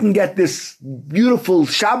 But if we can get this beautiful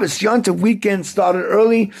Shabbos Yom Tov weekend started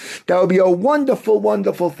early, that would be a wonderful,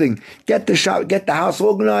 wonderful thing. Get the house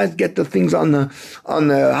organized, get the things on the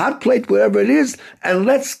hot plate, wherever it is, and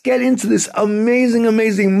let's get into this amazing,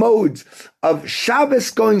 amazing mode of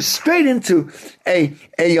Shabbos going straight into a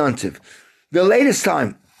Yom Tov. The latest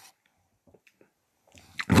time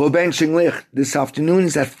for Ben Shinglich this afternoon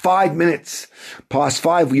is at 5 minutes past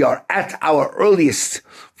 5. We are at our earliest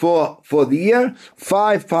for the year.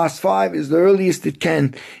 5 past 5 is the earliest it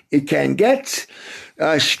can get.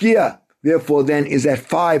 Shkia, therefore, then is at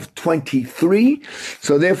 5:23.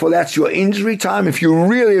 So therefore, that's your injury time if you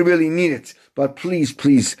really, really need it. But please,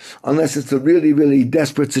 unless it's a really, really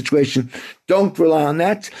desperate situation, don't rely on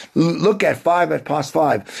that. Look at 5 past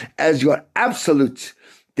 5 as your absolute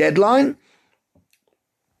deadline.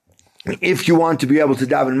 If you want to be able to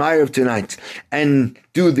daven Ma'ariv tonight and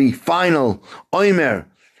do the final Omer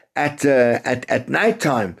at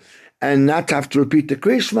nighttime and not have to repeat the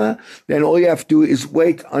Krishma, then all you have to do is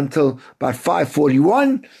wait until about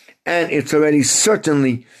 5:41, and it's already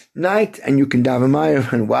certainly night, and you can daven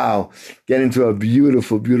Ma'ariv and wow, get into a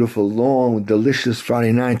beautiful, beautiful, long, delicious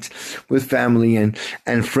Friday night with family and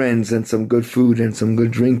friends and some good food and some good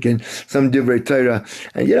drink and some Divrei Torah,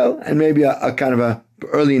 and and maybe a kind of a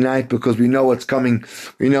early night, because we know what's coming.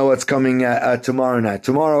 We know what's coming tomorrow night.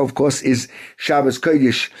 Tomorrow, of course, is Shabbos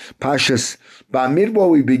Kodesh, Parshat Bamidbar.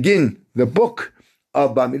 We begin the book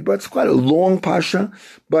of Bamidbar. It's quite a long parsha,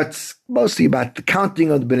 but it's mostly about the counting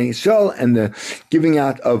of the Bnei Yisrael and the giving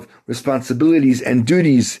out of responsibilities and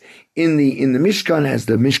duties in the Mishkan, as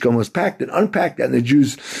the Mishkan was packed and unpacked, and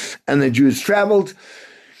the Jews traveled.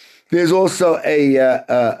 There's also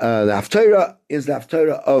the Haftarah is the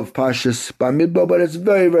Haftarah of Parshat Bamidbar, but it's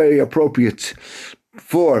very, very appropriate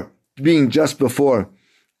for being just before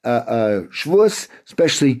Shavuos,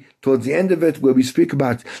 especially towards the end of it, where we speak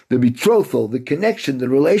about the betrothal, the connection, the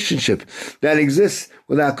relationship that exists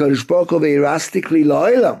with HaKadosh Baruch Hu, ve'irastikli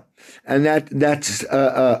la'olam. And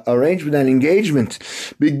that arrangement and engagement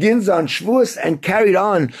begins on Shavuos and carried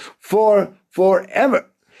on forever.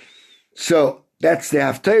 So that's the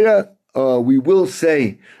Haftarah. We will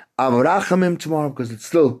say Avarachamim tomorrow, because it's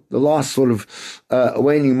still the last sort of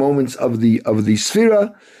waning moments of the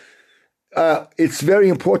Sfira. It's very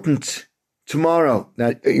important tomorrow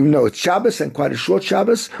that, even though it's Shabbos and quite a short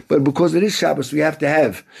Shabbos, but because it is Shabbos, we have to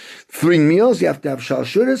have 3 meals. You have to have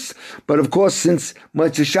Shalshudas. But of course, since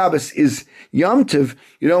Motzei Shabbos is Yom Tov,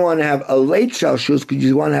 you don't want to have a late Shalshudas, because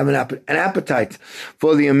you want to have an appetite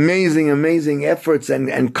for the amazing, amazing efforts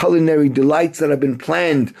and culinary delights that have been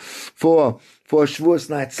planned for Shavuos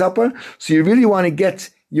night supper. So you really want to get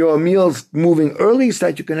your meals moving early so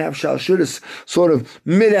that you can have Shalshudas sort of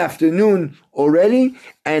mid-afternoon already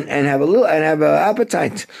and have an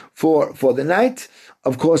appetite for the night.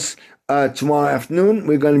 Of course, tomorrow afternoon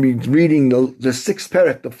we're going to be reading the sixth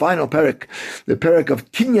parak, the final parak, the parak of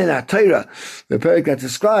Kinyan HaTorah, the parak that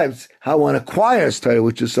describes how one acquires Torah,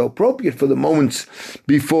 which is so appropriate for the moments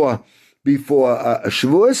before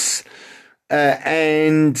Shavuos,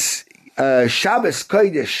 and Shabbos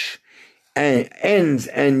Kodesh ends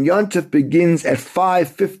and Yom Tov begins at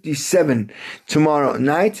 5:57 tomorrow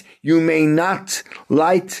night. You may not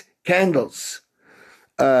light candles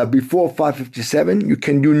before 5:57. You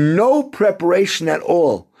can do no preparation at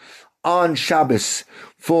all on Shabbos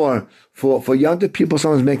for Yom Tov. People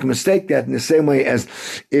sometimes make a mistake that in the same way as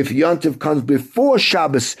if Yom Tov comes before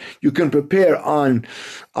Shabbos, you can prepare on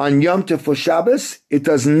Yom Tov for Shabbos. It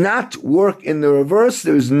does not work in the reverse.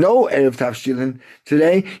 There is no Erev Tavshilin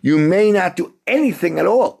today. You may not do anything at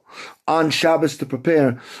all on Shabbos to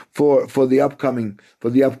prepare for the upcoming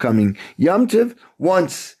Yom Tov.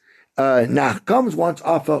 Once Nach comes once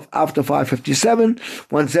after 5:57.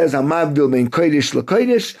 One says Hamavdil ben Kodesh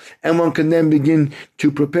LaKodesh, and one can then begin to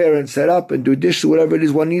prepare and set up and do dishes, whatever it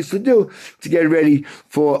is one needs to do to get ready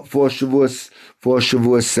for Shavuos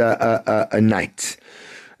night.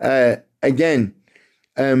 Again,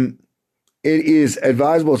 it is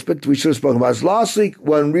advisable, but we should have spoken about this last week.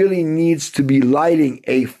 One really needs to be lighting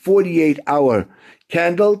a 48-hour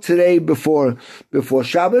candle today before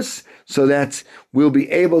Shabbos, so that we'll be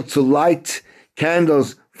able to light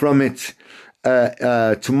candles from it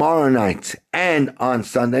tomorrow night and on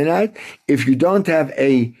Sunday night. If you don't have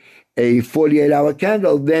a 48-hour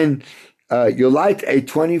candle, then you light a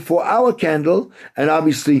 24-hour candle, and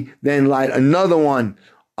obviously then light another one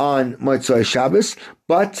on Motzei Shabbos.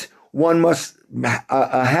 But one must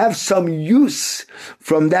have some use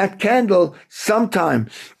from that candle sometime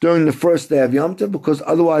during the first day of Yom Tov, because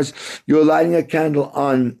otherwise you're lighting a candle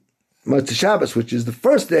on Motzei Shabbos, which is the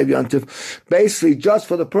first day of Yom Tov, basically just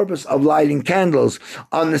for the purpose of lighting candles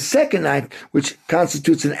on the second night, which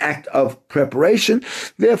constitutes an act of preparation.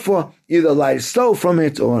 Therefore, either light a stove from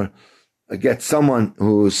it or get someone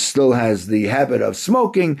who still has the habit of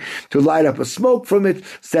smoking to light up a smoke from it,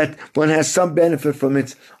 so that one has some benefit from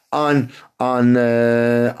it on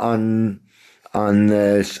the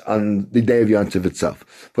day of Yom Tov itself.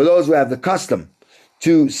 For those who have the custom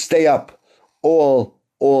to stay up all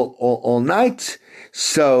night,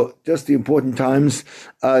 so just the important times.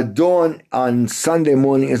 Dawn on Sunday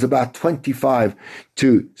morning is about 25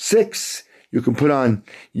 to 6. You can put on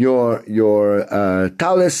your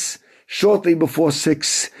talis shortly before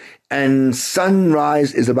 6, and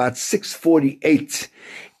sunrise is about 6:48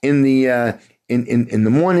 in the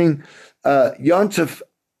morning. Yom Tov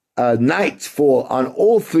nights fall on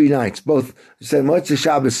all 3 nights, both Motzei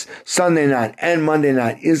Shabbos, Sunday night, and Monday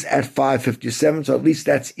night is at 5:57. So at least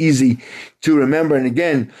that's easy to remember. And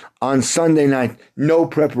again, on Sunday night, no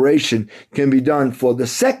preparation can be done for the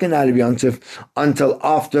second night of Yom Tov until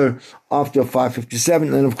after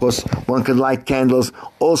 5:57. And of course, one could light candles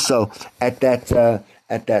also at that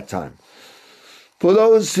time. For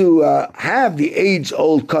those who have the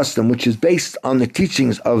age-old custom, which is based on the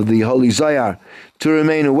teachings of the Holy Zohar, to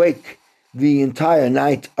remain awake the entire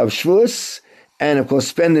night of Shavuos, and of course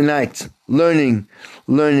spend the night learning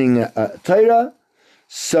Torah.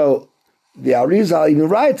 So the Arizal even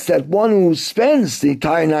writes that one who spends the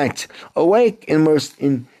entire night awake, immersed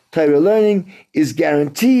in Torah learning, is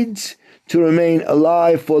guaranteed to remain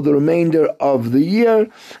alive for the remainder of the year,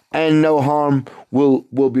 and no harm will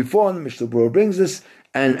befall him. Mishnah Berurah brings this,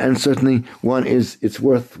 and certainly it's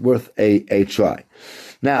worth a try.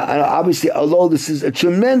 Now, obviously, although this is a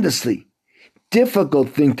tremendously difficult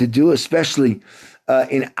thing to do, especially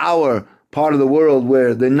in our part of the world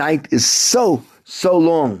where the night is so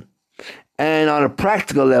long, and on a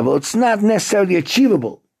practical level, it's not necessarily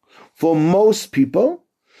achievable for most people,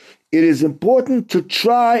 it is important to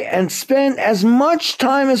try and spend as much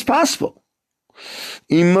time as possible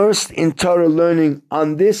immersed in Torah learning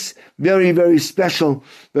on this very, very special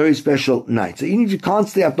night. So even if you can't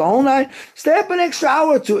stay up the whole night, stay up an extra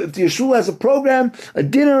hour or two. If the yeshua has a program, a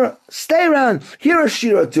dinner, stay around, hear a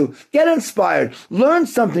shir or two, get inspired, learn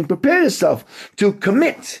something, prepare yourself to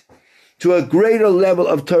commit to a greater level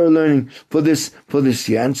of Torah learning for this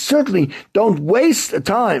year. And certainly don't waste the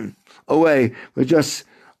time away with just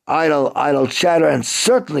idle chatter, and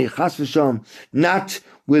certainly, chas v'shalom, not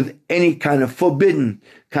with any kind of forbidden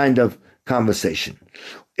kind of conversation.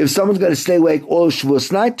 If someone's going to stay awake all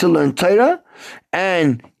Shavuos night to learn Torah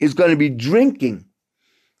and is going to be drinking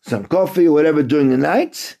some coffee or whatever during the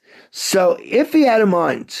night, so if he had in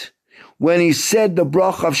mind when he said the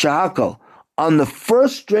bracha of shahakal on the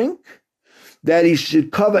first drink that he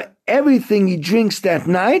should cover everything he drinks that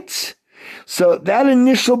night, so that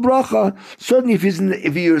initial bracha, certainly if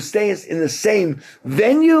he stays in the same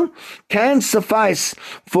venue, can suffice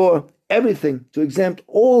for everything, to exempt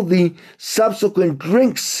all the subsequent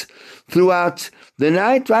drinks throughout the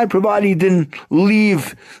night, right? Provided he didn't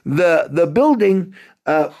leave the building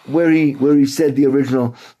where he said the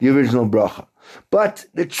original bracha. But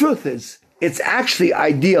the truth is, it's actually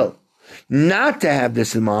ideal not to have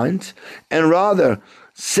this in mind, and rather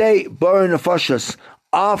say Bar Nefashos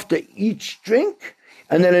after each drink,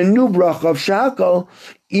 and then a new bracha of shahakal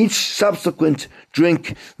each subsequent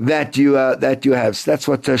drink that you have. So that's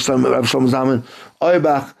what Rav Shlomo Zalman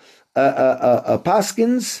Auerbach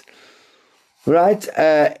paskins, right?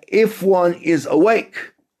 If one is awake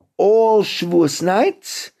all Shavuos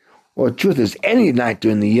night, or truth is any night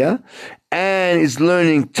during the year, and is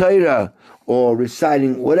learning Torah or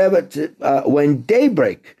reciting whatever when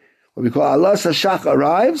daybreak what we call Alas Hashach,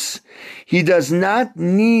 arrives, he does not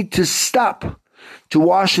need to stop to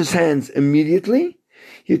wash his hands immediately.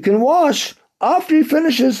 He can wash after he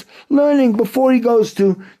finishes learning, before he goes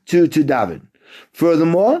to daven.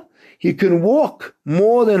 Furthermore, he can walk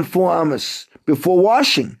more than 4 amos before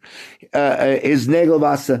washing his negel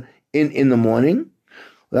vasa in the morning,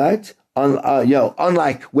 right?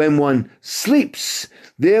 Unlike when one sleeps,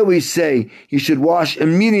 there we say he should wash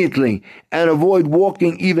immediately and avoid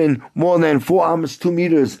walking even more than 4 amos, 2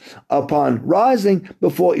 meters upon rising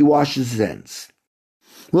before he washes his hands.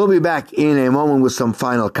 We'll be back in a moment with some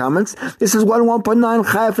final comments. This is 101.9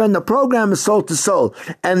 Chai FM. The program is Soul to Soul,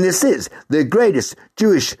 and this is the greatest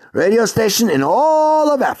Jewish radio station in all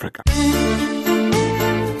of Africa.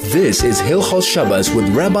 This is Hilchos Shabbos with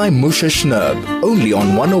Rabbi Moshe Shnerb, only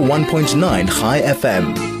on 101.9 Chai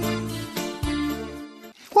FM.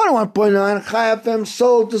 101.9 Chai FM,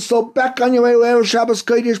 Soul to Soul, back on your way to Erev Shabbos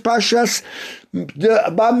Kodesh Parshat the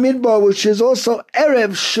Bamidbar, which is also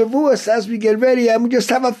Erev Shavuot, as we get ready, and we just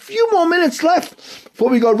have a few more minutes left before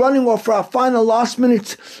we go running off for our final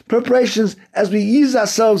last-minute preparations as we ease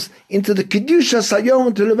ourselves into the Kedusha Sayom,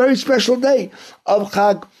 into the very special day of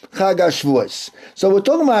Chag HaShavuos. So we're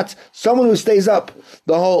talking about someone who stays up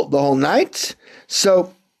the whole night.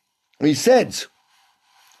 So we said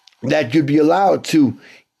that you'd be allowed to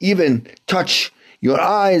even touch your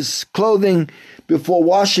eyes, clothing, before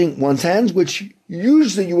washing one's hands, which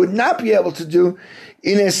usually you would not be able to do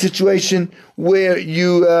in a situation where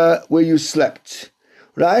you slept,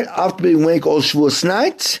 right? After being awake all Shavuos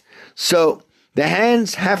night, so the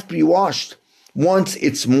hands have to be washed once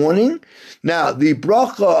it's morning. Now, the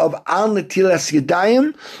bracha of Al Netilas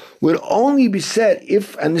Yadayim would only be said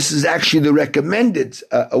if, and this is actually the recommended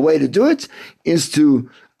a way to do it, is to,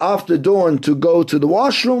 after dawn, to go to the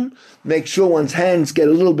washroom, make sure one's hands get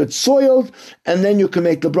a little bit soiled, and then you can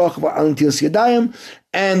make the bracha of Al Netilas Yadayim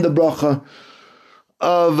and the bracha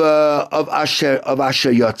of Asher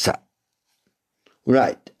Yotza.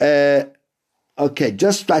 Right. Okay,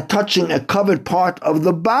 just by touching a covered part of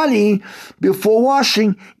the body before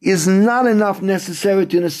washing is not enough necessary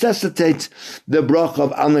to necessitate the bracha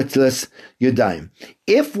of Al Netilas Yadayim.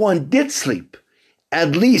 If one did sleep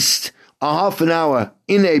at least a half an hour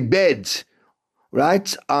in a bed,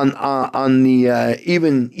 right, on the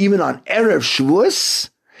even on Erev Shavuos,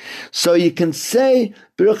 so you can say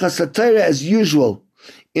Birchas HaTorah as usual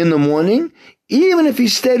in the morning, even if he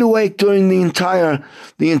stayed awake during the entire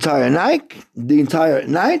night.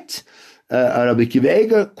 Rabbi Akiva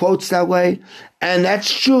Eger quotes that way, and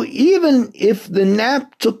that's true even if the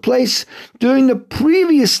nap took place during the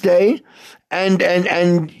previous day, and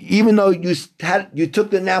even though you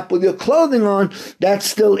took the nap with your clothing on, that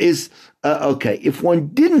still is okay. If one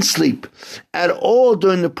didn't sleep at all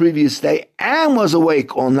during the previous day and was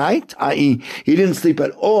awake all night, i.e., he didn't sleep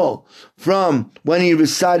at all from when he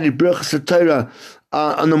recited Birchas HaTorah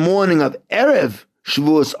on the morning of Erev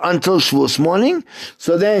Shavuos until Shavuos morning,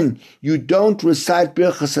 so then you don't recite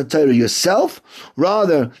Birchas HaTorah yourself.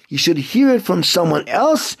 Rather, you should hear it from someone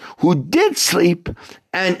else who did sleep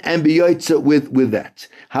and be yotze with that.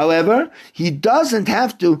 However, he doesn't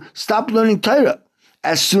have to stop learning Torah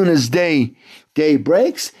as soon as day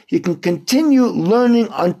breaks. He can continue learning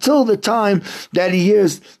until the time that he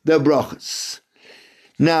hears the brachas.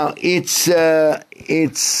 Now, it's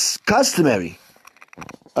customary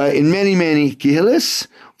in many kehillas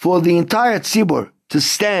for the entire tzibur to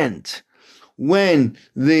stand when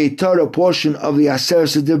the Torah portion of the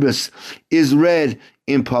Aseret Dibros is read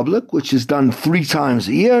in public, which is done 3 times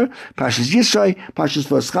a year: Parshas Yisro, Parshas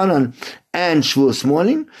Voschanan, and Shavuos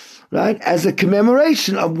morning, right, as a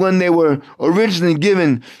commemoration of when they were originally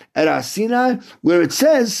given at Har Sinai, where it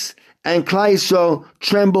says, and Klal Yisrael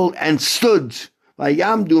trembled and stood,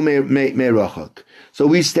 Vayamdu me'rachok. So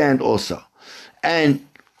we stand also. And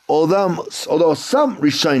although some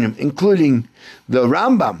Rishonim, including the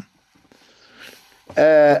Rambam,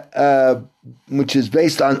 which is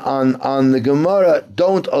based on the Gemara,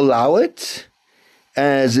 don't allow it,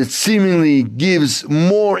 as it seemingly gives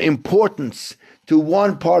more importance to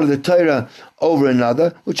one part of the Torah over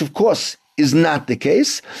another, which of course is not the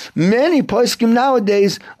case. Many poskim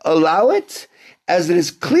nowadays allow it, as it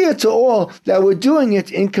is clear to all that we're doing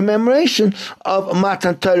it in commemoration of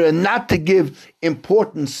Matan Torah, not to give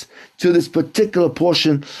importance to this particular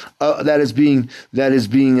portion that is being read.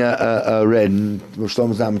 And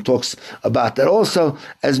Shlomo Zalman talks about that also,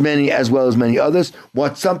 as well as many others.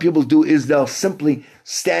 What some people do is they'll simply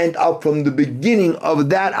stand up from the beginning of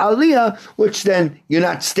that aliyah, which then you're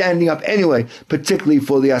not standing up anyway, particularly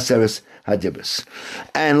for the Aseret Hadibros.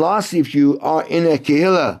 And lastly, if you are in a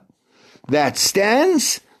kehillah that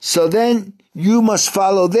stands, so then you must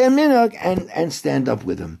follow their minhag and stand up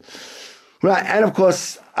with them. Right, and of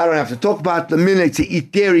course, I don't have to talk about the minhag to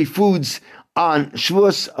eat dairy foods on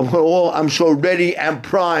Shavuos. We're all, I'm sure, ready and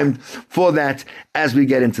primed for that as we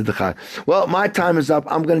get into the Chag. Well, my time is up.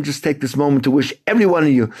 I'm going to just take this moment to wish every one of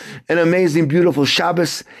you an amazing, beautiful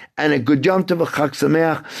Shabbos and a good Yom Tov, a Chag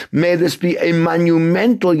Sameach. May this be a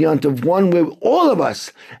monumental Yom Tov, one where all of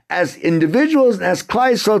us, as individuals and as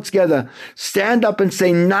Klal Yisrael together, stand up and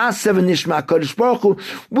say, Na'aseh v'nishma Kodesh Baruch Hu.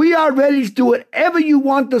 We are ready to do whatever you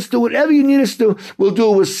want us to do, whatever you need us to do. We'll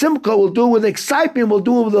do it with simcha, we'll do it with excitement, we'll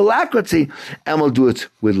do it with alacrity, and we'll do it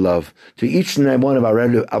with love. To each and every one of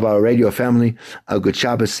our radio family, a good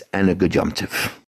Shabbos and a good Yom Tov.